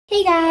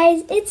Hey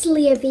guys, it's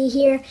Leah B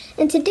here,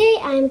 and today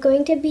I'm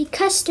going to be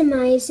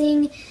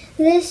customizing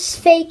this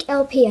fake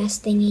LPS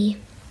thingy.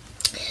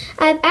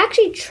 I've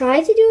actually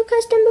tried to do a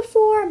custom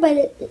before,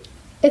 but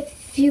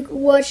if you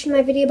watched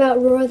my video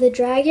about Roar the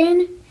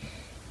Dragon,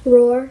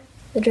 but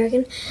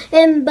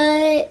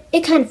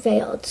it kind of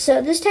failed. So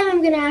this time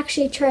I'm going to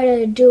actually try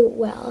to do it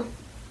well.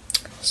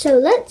 So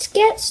let's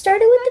get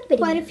started with the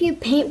video. Quite a few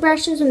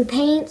paintbrushes and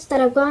paints that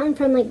I've gotten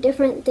from like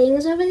different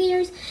things over the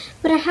years,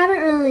 but I haven't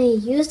really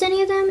used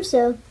any of them,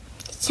 so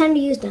it's time to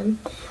use them.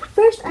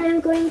 First, I am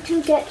going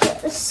to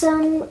get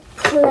some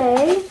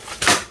clay,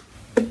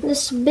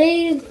 this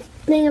big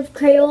thing of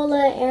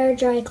Crayola air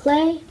dry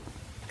clay,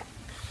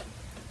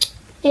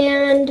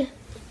 and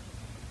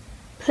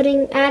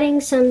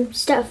adding some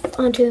stuff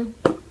onto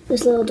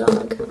this little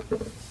dog.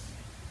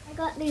 I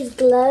got these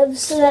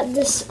gloves so that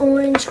this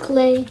orange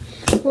clay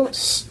won't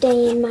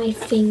stain my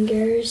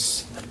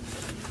fingers.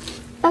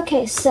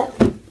 Okay, so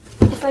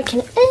if I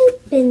can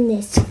open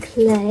this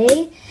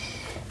clay,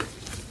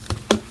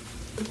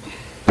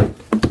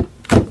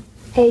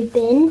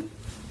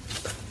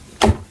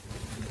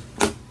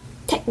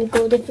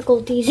 technical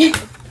difficulties.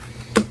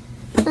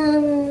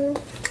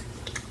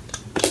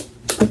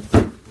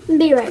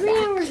 Be right back.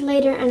 3 hours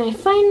later, and I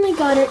finally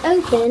got it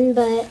open,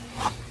 but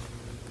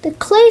the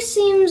clay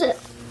seems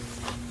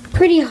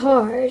pretty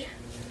hard.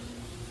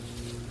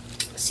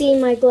 See,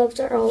 my gloves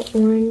are all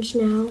orange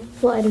now.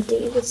 Well, I don't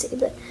think you can see,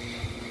 but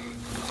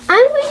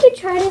I'm going to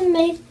try to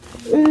make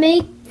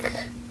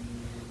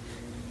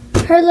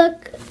her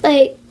look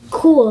like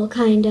cool,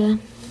 kinda.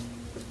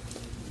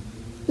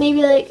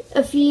 Maybe like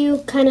a few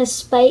kind of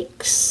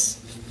spikes,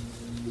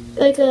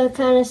 like a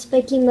kind of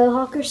spiky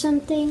mohawk or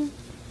something.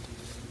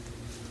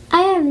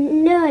 I have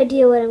no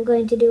idea what I'm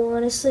going to do,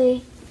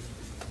 honestly.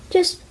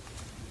 Just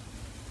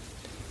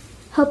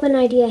hope an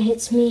idea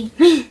hits me.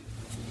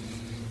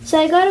 So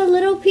I got a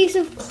little piece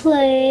of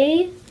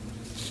clay,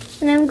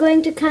 and I'm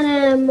going to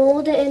kind of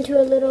mold it into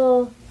a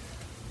little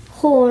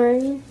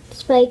horn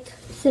spike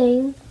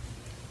thing.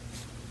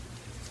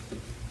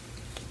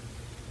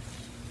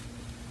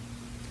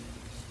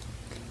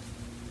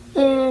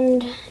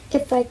 And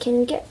if I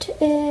can get to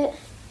it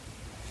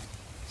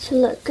to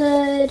look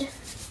good,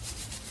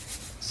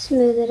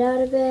 smooth it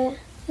out a bit.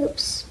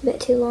 Oops, a bit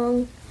too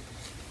long.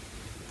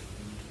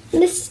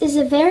 This is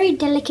a very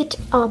delicate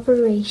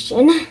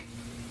operation,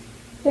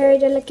 very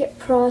delicate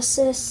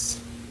process.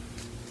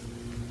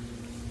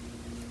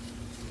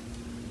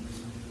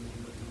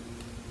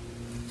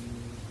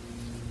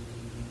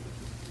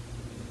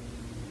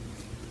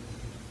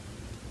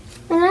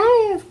 And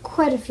I have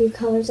quite a few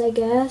colors, I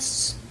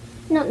guess.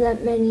 Not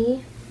that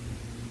many.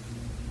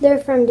 They're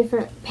from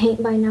different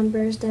paint by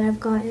numbers that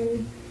I've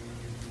gotten.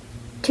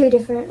 2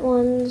 different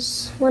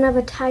ones. One of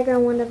a tiger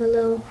and one of a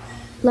little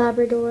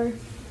Labrador.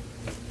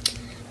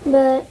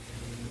 But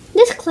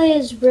this clay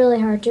is really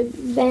hard to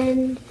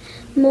bend,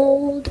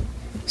 mold,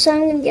 so I'm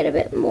going to get a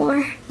bit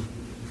more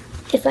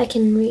if I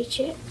can reach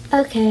it.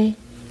 Okay,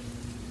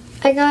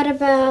 I got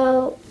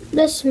about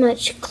this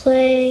much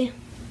clay,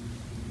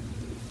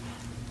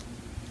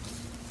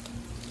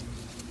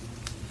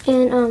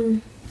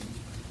 and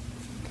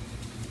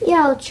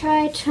yeah, I'll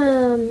try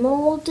to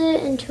mold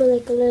it into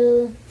like a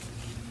little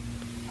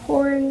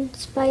horn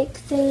spike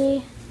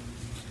thingy.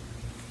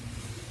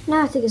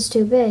 Now I think it's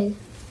too big.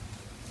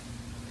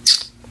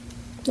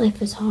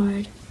 Life is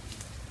hard.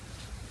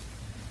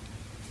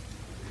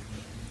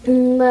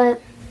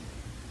 But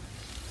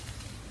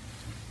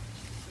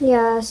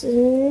yeah, this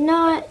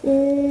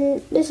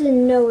is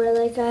nowhere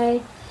like I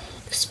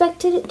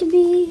expected it to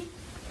be.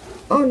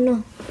 Oh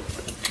no,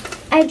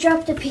 I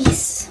dropped a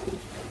piece.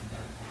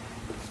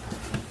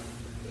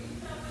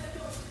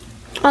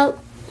 Oh,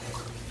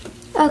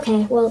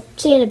 okay, well,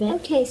 see you in a bit.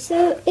 Okay,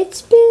 so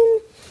it's been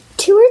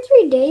 2 or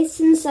 3 days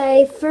since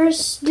I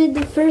first did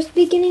the first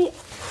beginning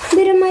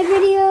bit of my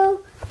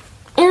video,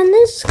 and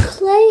this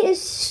clay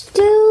is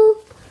still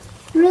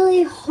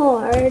really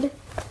hard.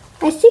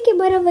 I think it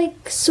might have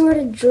like sort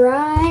of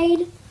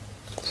dried,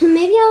 so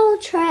maybe I'll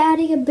try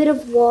adding a bit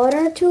of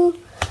water to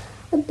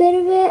a bit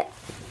of it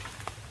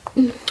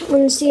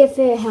and see if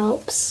it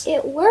helps.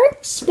 It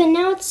works, but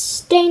now it's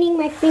staining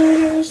my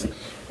fingers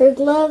or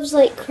gloves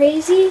like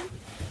crazy.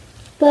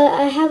 But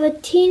I have a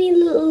teeny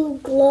little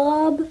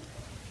glob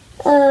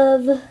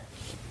of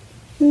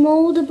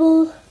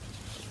moldable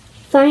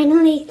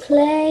finally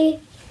clay,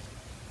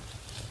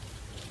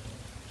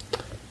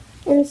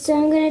 and so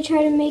I'm going to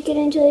try to make it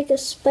into like a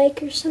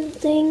spike or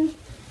something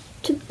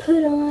to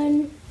put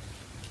on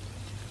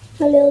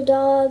a little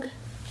dog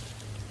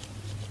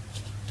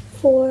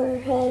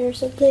forehead or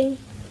something.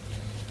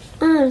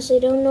 I honestly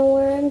don't know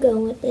where I'm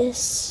going with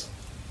this.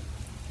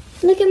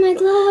 Look at my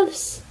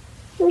gloves.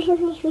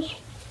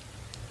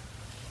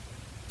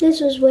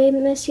 This was way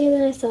messier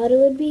than I thought it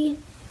would be.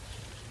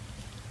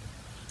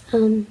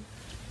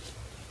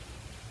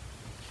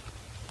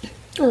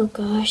 Oh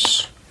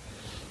gosh.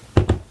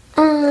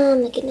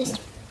 My goodness.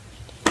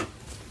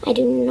 I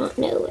do not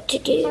know what to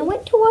do. I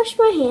went to wash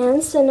my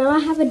hands, so now I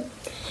have an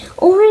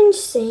orange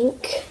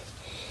sink.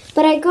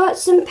 But I got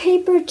some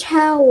paper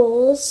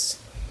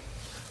towels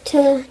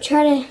to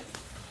try to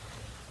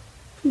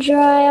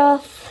dry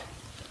off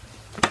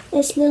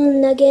this little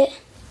nugget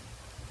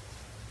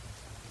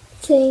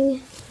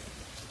thing.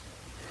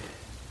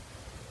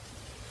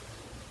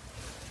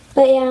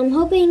 But yeah, I'm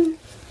hoping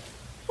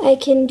I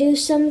can do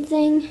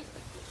something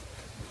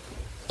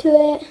to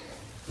it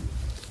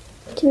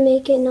to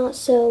make it not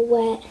so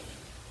wet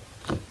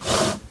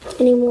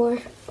anymore.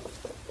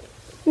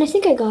 And I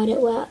think I got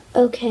it wet.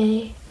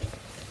 Okay.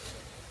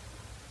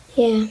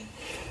 Yeah,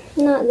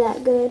 not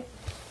that good,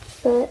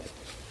 but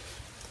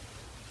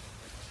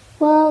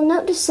well,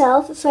 note to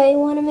self, if I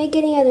want to make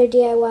any other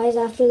DIYs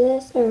after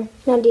this, or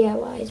not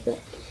DIYs, but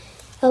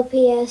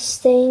LPS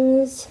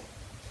things,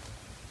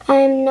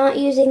 I'm not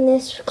using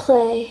this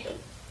clay.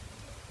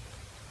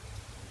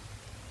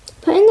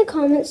 Put in the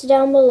comments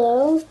down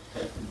below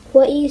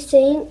what you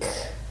think,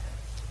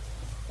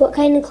 what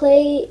kind of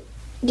clay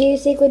do you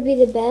think would be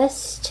the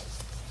best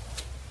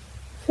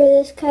for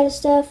this kind of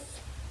stuff.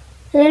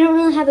 And I don't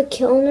really have a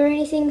kiln or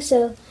anything,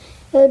 so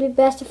it would be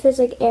best if it's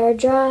like air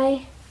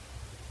dry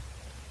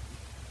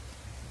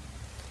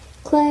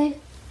clay.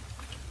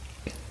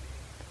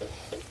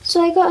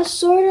 So I got a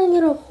sort of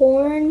little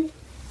horn-ish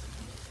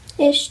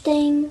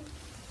thing.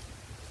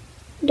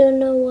 Don't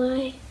know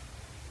why.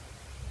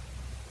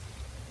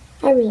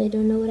 I really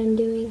don't know what I'm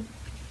doing.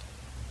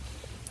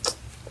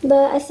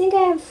 But I think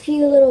I have a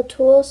few little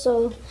tools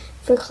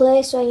for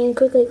clay, so I can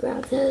quickly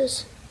grab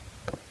those.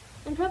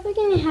 I'm probably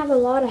going to have a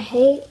lot of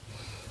hate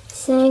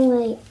saying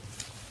like,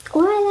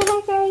 why the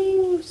heck are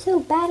you so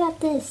bad at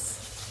this?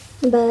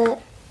 But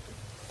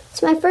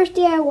it's my first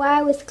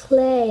DIY with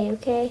clay,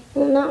 okay?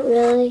 Well, not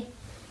really.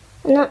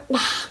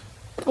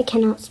 I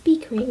cannot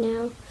speak right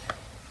now.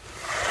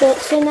 But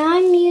so now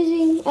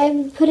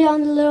I put it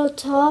on the little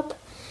top.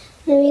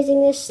 I'm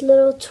using this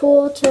little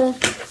tool to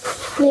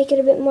make it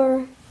a bit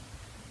more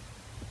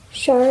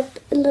sharp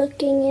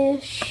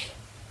looking-ish.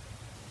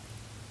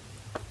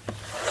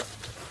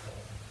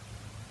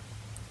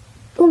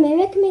 Oh,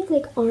 maybe I can make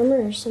like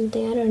armor or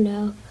something, I don't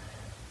know.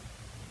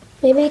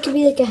 Maybe it could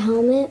be like a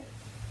helmet.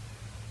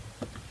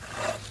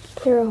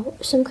 Or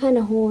some kind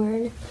of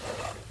horn.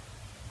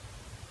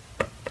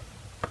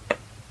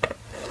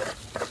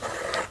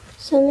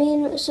 So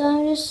I'm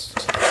just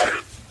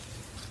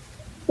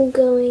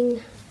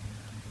going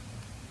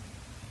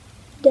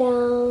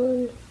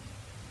down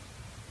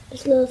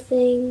this little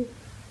thing,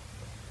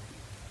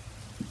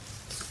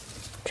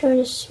 trying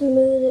to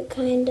smooth it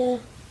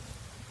kinda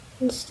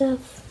and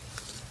stuff.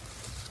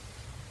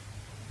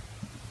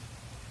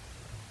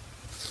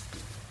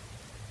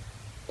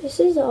 This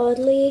is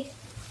oddly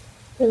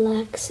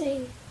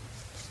relaxing.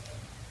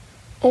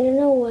 I don't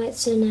know why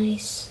it's so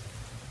nice.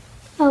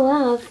 Oh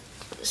wow, I've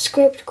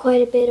scraped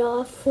quite a bit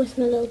off with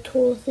my little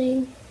tool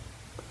thing.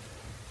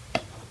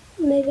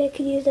 Maybe I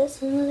could use that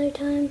some other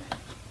time.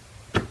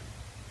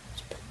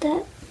 Just put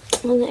that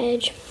on the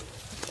edge.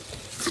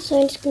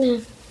 So I'm just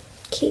gonna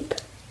keep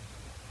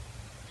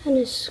kind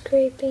of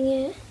scraping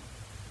it,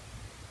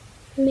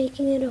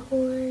 making it a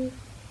horn.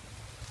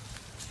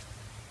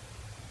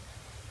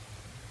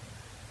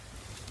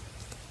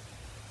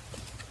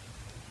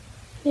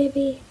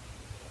 Maybe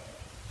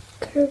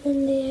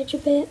curving the edge a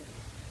bit.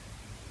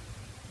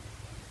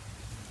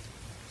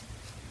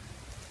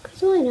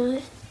 Cause why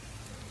not?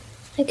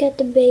 Like at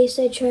the base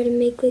I try to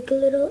make like a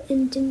little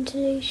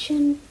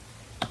indentation.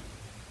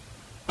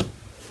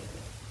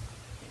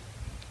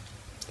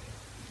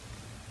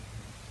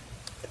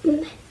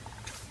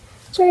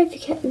 Sorry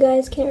if you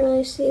guys can't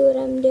really see what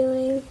I'm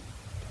doing.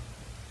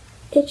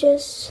 It's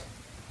just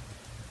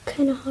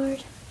kind of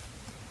hard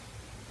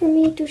for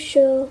me to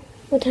show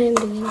what I'm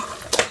doing.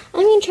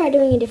 I'm going to try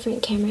doing a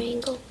different camera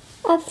angle.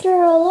 After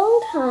a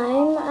long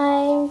time,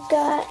 I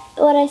got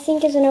what I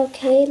think is an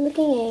okay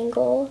looking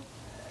angle.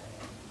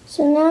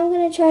 So now I'm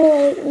going to try to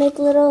like, make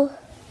little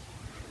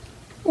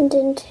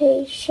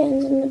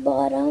indentations in the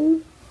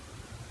bottom.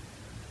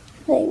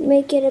 Like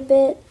make it a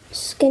bit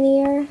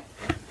skinnier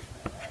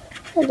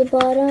at the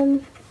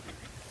bottom.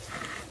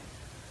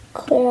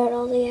 Clear out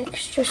all the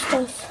extra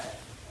stuff.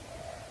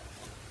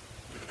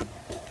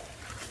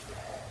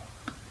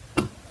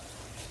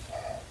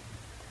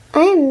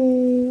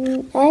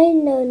 I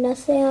know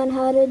nothing on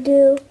how to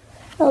do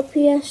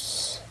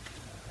LPS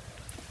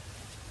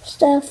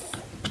stuff,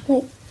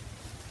 like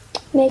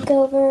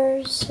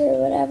makeovers or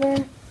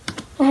whatever.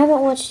 I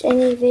haven't watched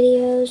any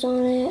videos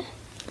on it.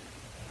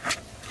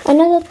 I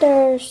know that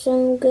there are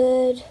some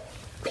good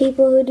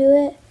people who do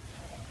it,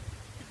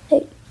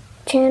 like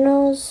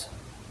channels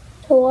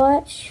to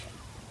watch.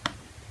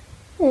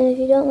 And if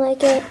you don't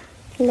like it,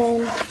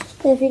 then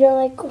if you don't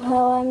like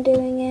how I'm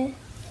doing it,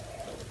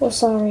 well,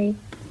 sorry.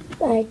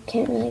 I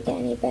can't really get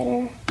any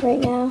better right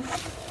now.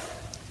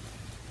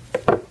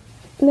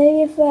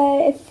 Maybe if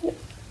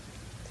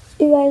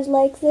you guys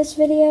like this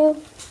video,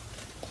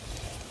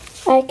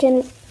 I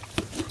can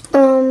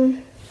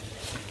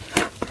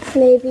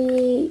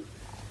maybe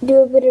do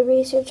a bit of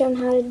research on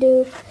how to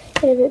do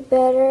it a bit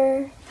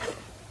better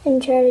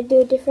and try to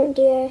do a different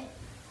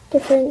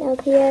different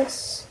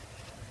LPS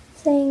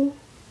thing.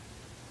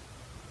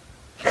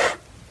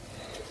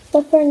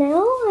 But for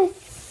now, I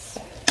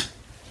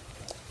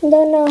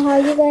don't know how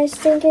you guys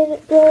think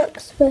it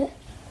looks, but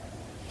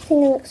I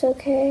think it looks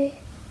okay.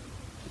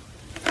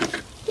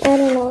 I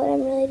don't know what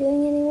I'm really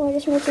doing anymore,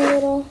 just making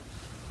little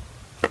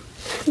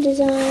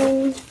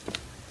design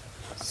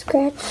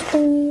scratch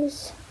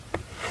thingies.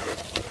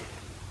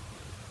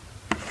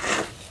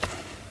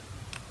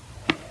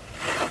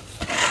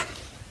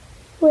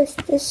 With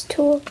this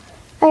tool.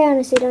 I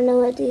honestly don't know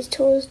what these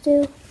tools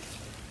do.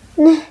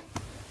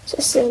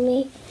 Just sue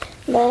me.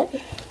 But,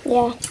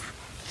 yeah.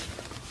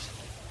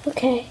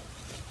 Okay.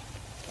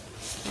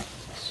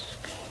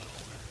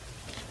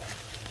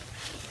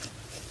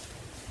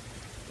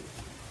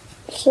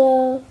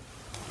 So,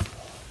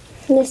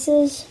 this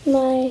is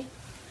my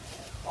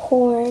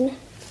horn.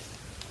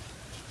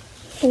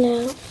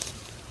 Now,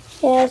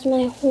 it has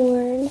my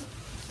horn.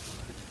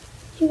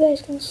 You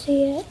guys can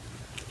see it.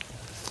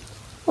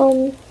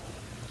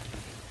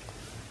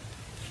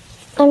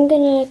 I'm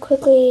gonna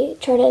quickly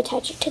try to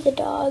attach it to the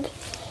dog.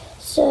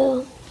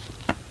 So,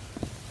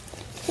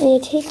 I'm gonna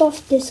take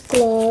off this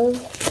glove.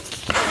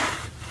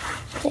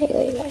 There you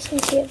go, you guys can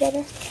see it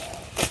better.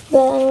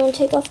 But I'm gonna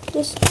take off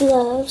this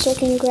glove so I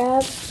can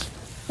grab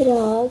the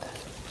dog,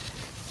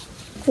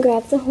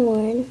 grab the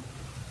horn.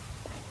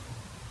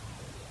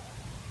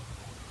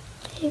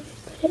 Maybe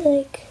put it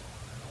like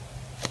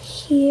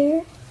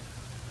here.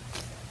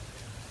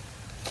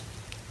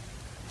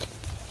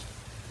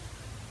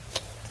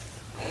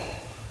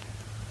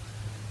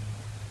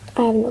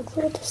 I have no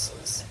clue what this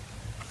is.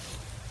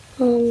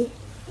 Oh,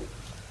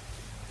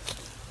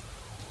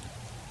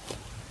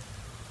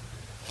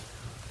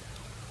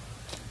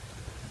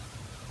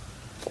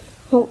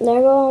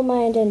 there go all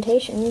my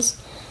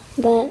indentations,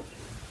 but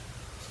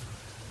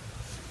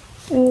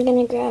I'm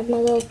gonna grab my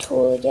little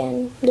tool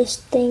again, this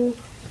thing,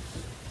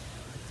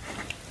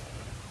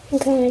 and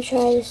kind of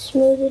try to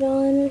smooth it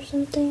on or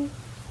something.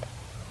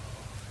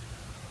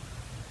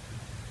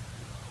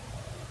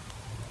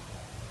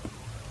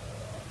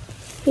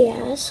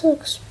 Yeah, this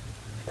looks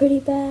pretty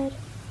bad,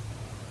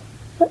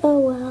 but oh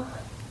well.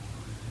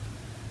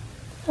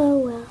 Oh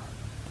well.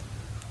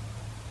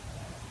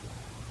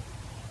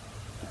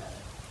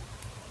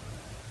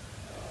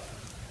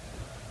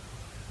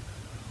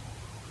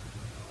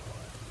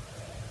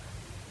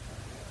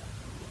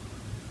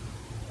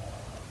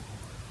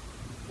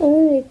 I'm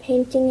going to be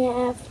painting it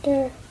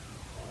after.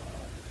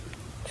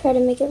 Try to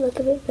make it look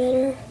a bit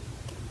better.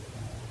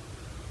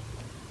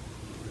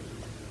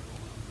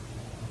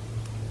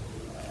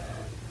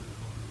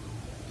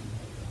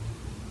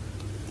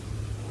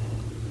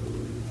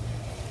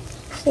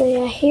 So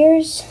yeah,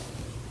 here's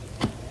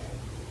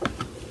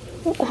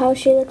how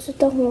she looks with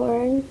the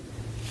horn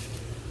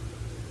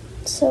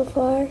so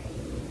far.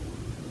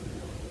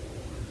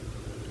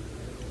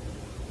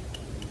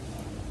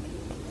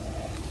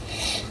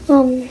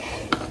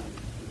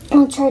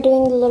 I'll try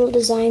doing the little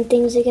design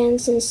things again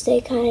since they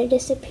kind of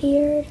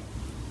disappeared.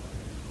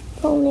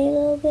 Only a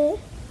little bit.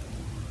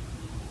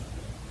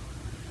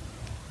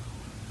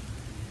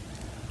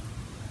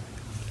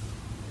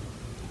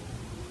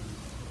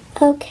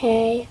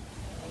 Okay.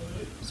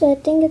 So I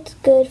think it's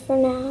good for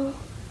now.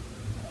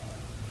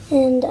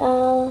 And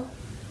I'll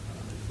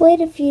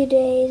wait a few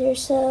days or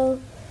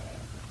so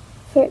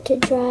for it to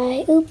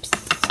dry. Oops.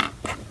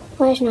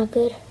 Why it's not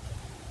good?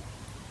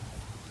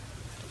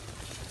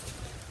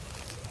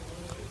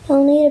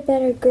 I'll need a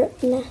better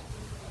grip now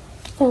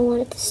if I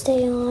want it to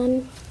stay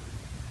on.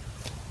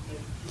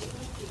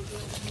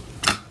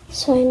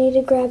 So I need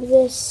to grab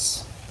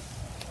this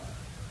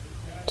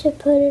to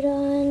put it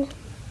on.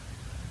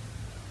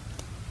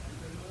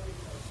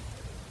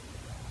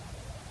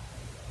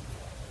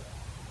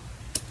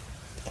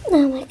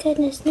 Oh my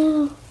goodness,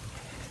 no.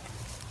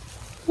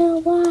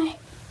 No, why?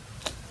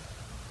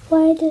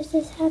 Why does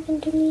this happen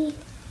to me?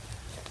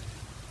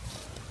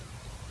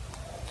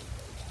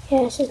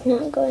 Yeah, this is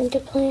not going to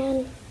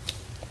plan.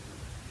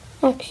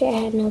 Actually, I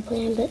had no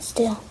plan, but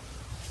still.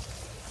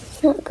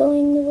 It's not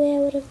going the way I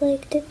would have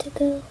liked it to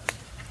go.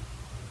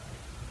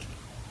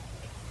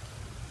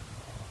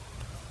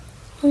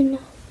 Oh no.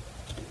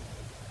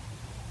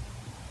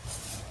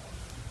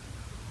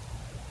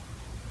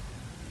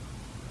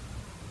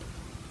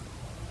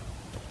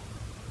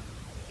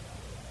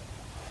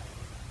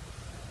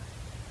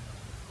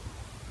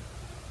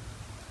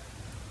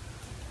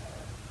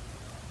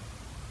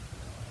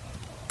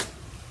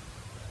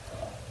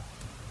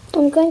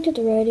 I'm going to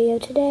the rodeo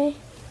today,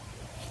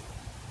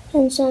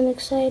 and so I'm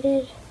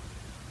excited.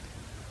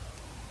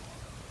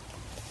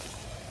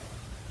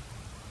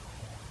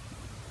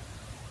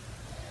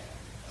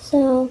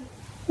 So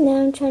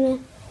now I'm trying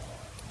to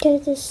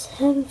get this,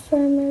 have a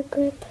firmer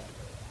grip.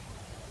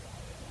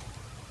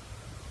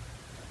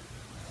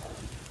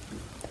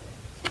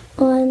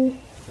 On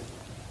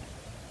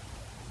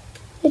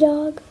the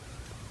dog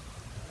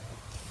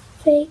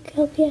fake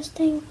LPS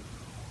thing.